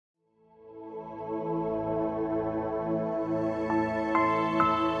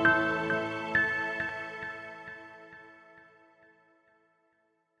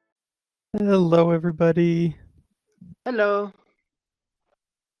Hello, everybody. Hello.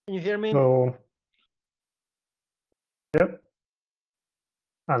 Can you hear me? So, yep.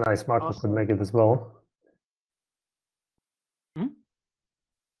 And nice, Marco could Awesome. make it as well. Hmm?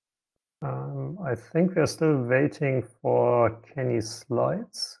 I think we're still waiting for Kenny's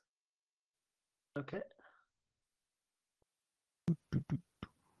slides. Okay.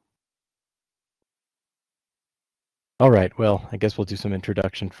 All right, well, I guess we'll do some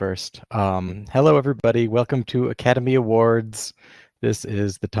introduction first. Hello, everybody. Welcome to Academy Awards. This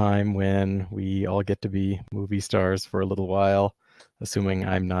is the time when we all get to be movie stars for a little while, assuming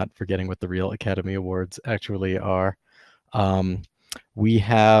I'm not forgetting what the real Academy Awards actually are. We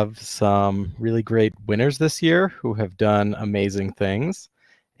have some really great winners this year who have done amazing things.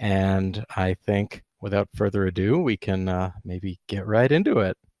 And I think without further ado, we can maybe get right into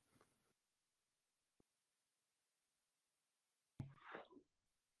it.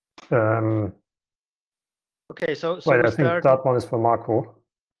 Okay, so Wait, we I think start. that one is for Marco.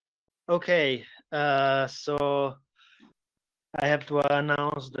 Okay, so I have to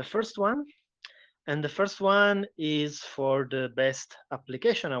announce the first one, and the first one is for the Best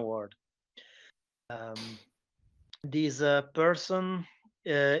Application Award. This person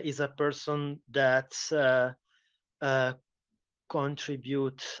is a person that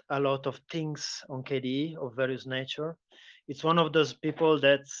contribute a lot of things on KDE of various nature. It's one of those people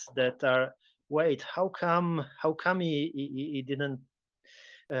that are, wait, how come he didn't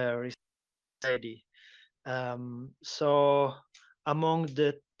ready? So among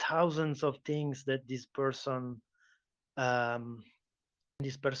the thousands of things that this person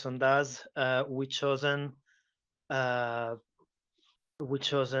does, we chosen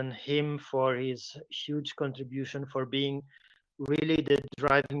him for his huge contribution, for being really the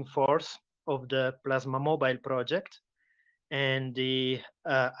driving force of the Plasma Mobile project. And the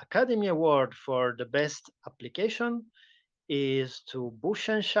Academy Award for the best application is to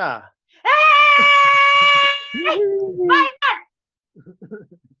Bhushan Shah.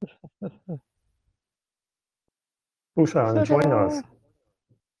 Bhushan, join us.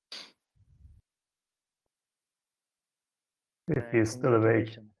 If he's still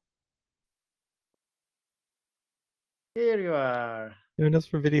awake. Here you are. Join us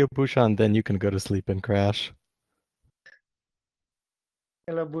for video, Bhushan, then you can go to sleep and crash.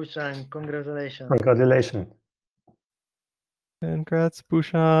 Hello, Bhushan. Congratulations. Congratulations. Congrats,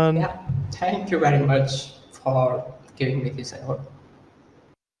 Bhushan. Yeah, thank you very much for giving me this award.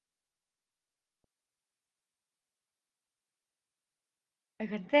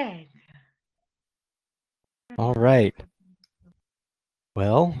 All right.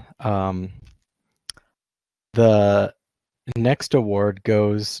 Well, the next award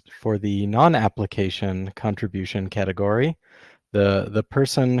goes for the non-application contribution category. The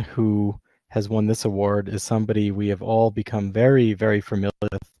person who has won this award is somebody we have all become very, very familiar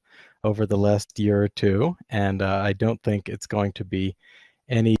with over the last year or two, and I don't think it's going to be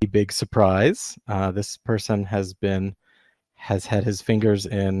any big surprise. This person has had his fingers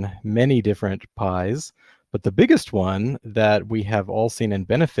in many different pies, but the biggest one that we have all seen and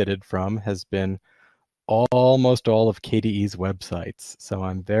benefited from has been almost all of KDE's websites. So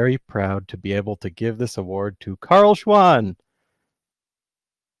I'm very proud to be able to give this award to Carl Schwann.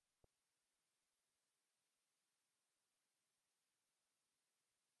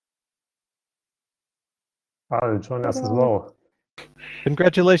 I'll join us as well.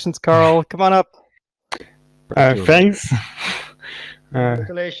 Congratulations, Carl. Come on up. Thanks.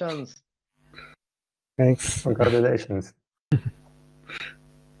 Congratulations. Thanks. Congratulations.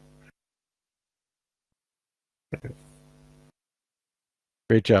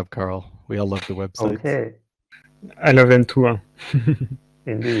 Great job, Carl. We all love the websites. Okay. I love them too.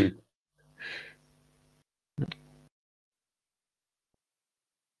 Indeed.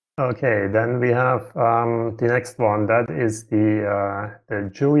 Okay, then we have the next one. That is the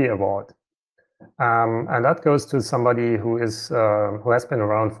jury award, and that goes to somebody who has been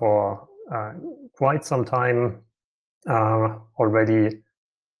around for quite some time already,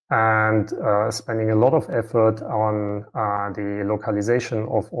 and spending a lot of effort on the localization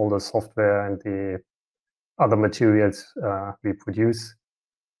of all the software and the other materials we produce,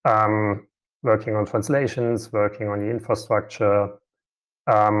 working on translations, working on the infrastructure,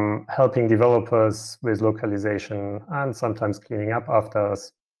 helping developers with localization, and sometimes cleaning up after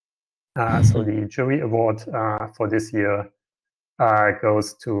us. So the jury award for this year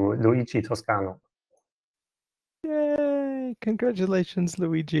goes to Luigi Toscano. Yay! Congratulations,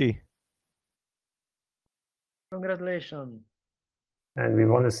 Luigi. Congratulations. And we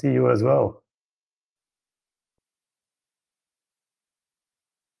want to see you as well.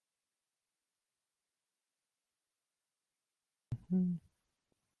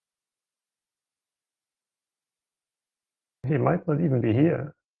 He might not even be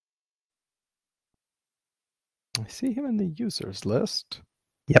here. I see him in the users list.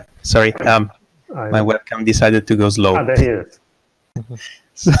 Yep. Sorry. My webcam decided to go slow. Ah, there he is.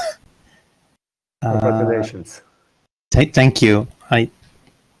 So, Congratulations. Thank you. I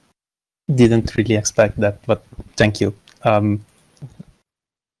didn't really expect that, but thank you.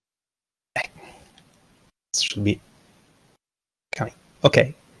 Should be coming.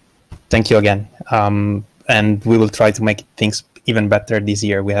 Okay. Thank you again. And we will try to make things even better this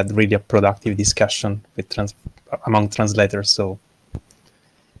year. We had really a productive discussion with among translators. So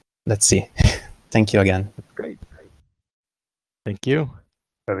let's see. Thank you again. That's great. Thank you.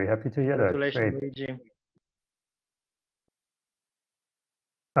 Very happy to hear that. Congratulations, Great. Luigi.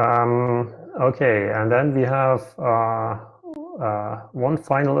 Okay, and then we have one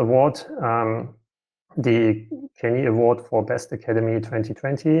final award, the Kenny Award for Best Academy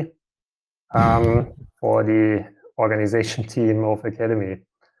 2020 for the organization team of Akademy.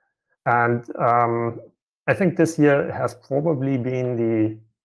 And I think this year has probably been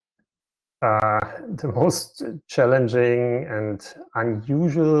the most challenging and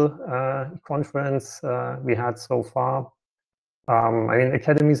unusual conference we had so far. I mean,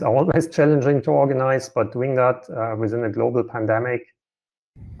 academies are always challenging to organize, but doing that within a global pandemic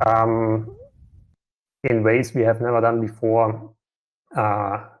in ways we have never done before,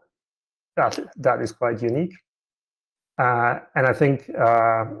 that is quite unique. And I think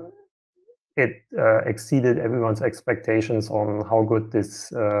it exceeded everyone's expectations on how good this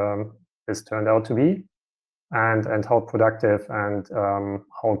turned out to be, and how productive and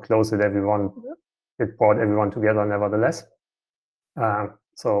how close it brought everyone together nevertheless.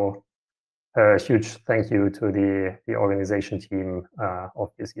 So a huge thank you to the organization team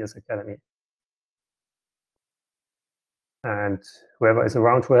of this year's Academy. And whoever is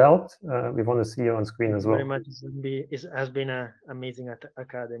around to help, we want to see you on screen as well. Very much. It has been an amazing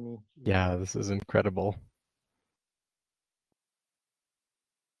Academy. Yeah, this is incredible.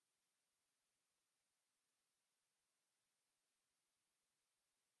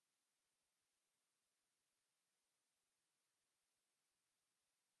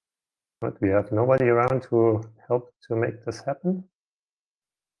 But we have nobody around to help to make this happen.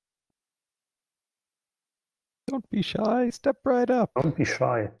 Don't be shy. Step right up. Don't be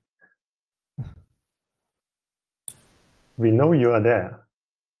shy. We know you are there.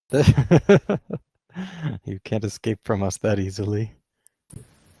 You can't escape from us that easily.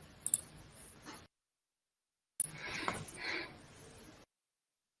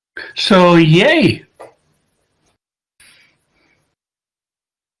 So, yay!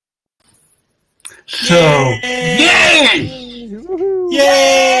 So, yay! Woohoo!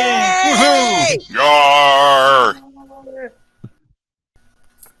 Yay! Woohoo! Yar!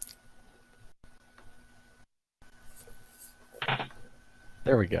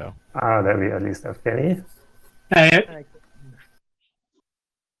 There we go. There we at least have Kenny.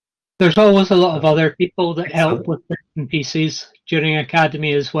 There's always a lot of other people that help with bits and pieces during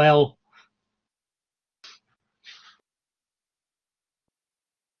Academy as well.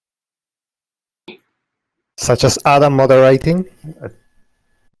 Such as Adam moderating.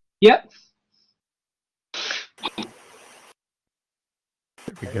 Yep.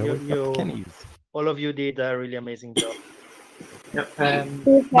 There we go. We've got Kenny's. All of you did a really amazing job. Yep.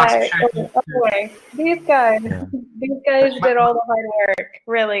 These guys, these guys, Yeah. these guys did all the hard work.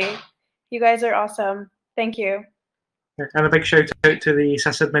 Really, you guys are awesome. Thank you. And a big shout out to the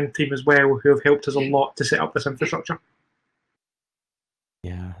sysadmin team as well, who have helped us a lot to set up this infrastructure.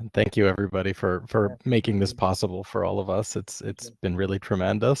 Yeah, and thank you everybody for making this possible for all of us. It's been really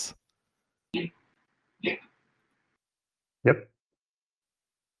tremendous. Yep.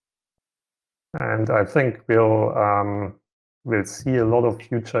 And I think we'll see a lot of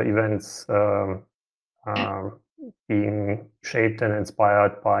future events being shaped and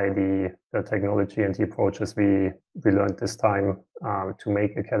inspired by the technology and the approaches we learned this time to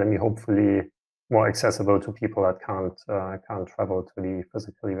make Academy hopefully more accessible to people that can't travel to the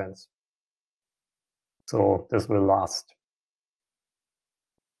physical events. So this will last.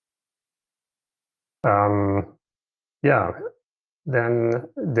 Yeah. Then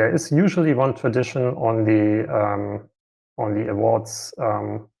there is usually one tradition on the awards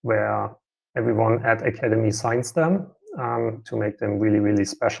where everyone at Academy signs them to make them really, really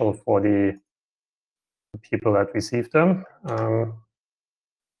special for the people that receive them.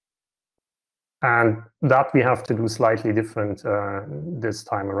 And that we have to do slightly different this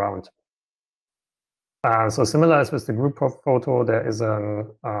time around. So similar as with the group photo, there is an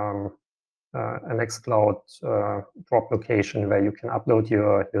an Nextcloud drop location where you can upload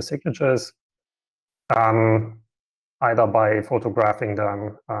your signatures, either by photographing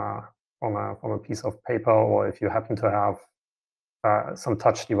them from a piece of paper, or if you happen to have some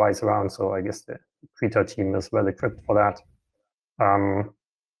touch device around. So I guess the Krita team is well equipped for that.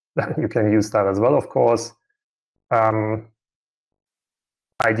 You can use that as well, of course.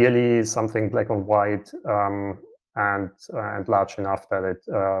 Ideally, something black and white and large enough that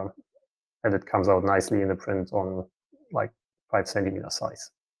it comes out nicely in the print on like 5 centimeter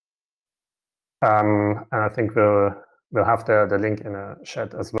size. And I think we'll have the link in a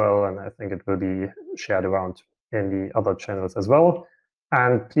chat as well, and I think it will be shared around in the other channels as well.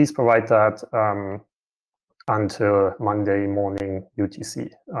 And please provide that until Monday morning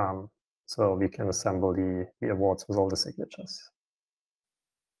UTC, so we can assemble the awards with all the signatures.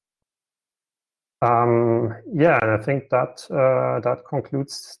 Yeah, and I think that that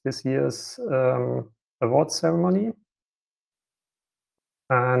concludes this year's award ceremony.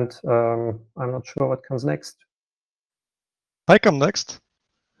 And I'm not sure what comes next. I come next.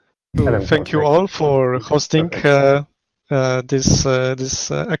 So thank you all for hosting this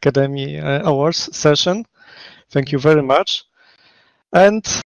Akademy Awards session. Thank you very much. And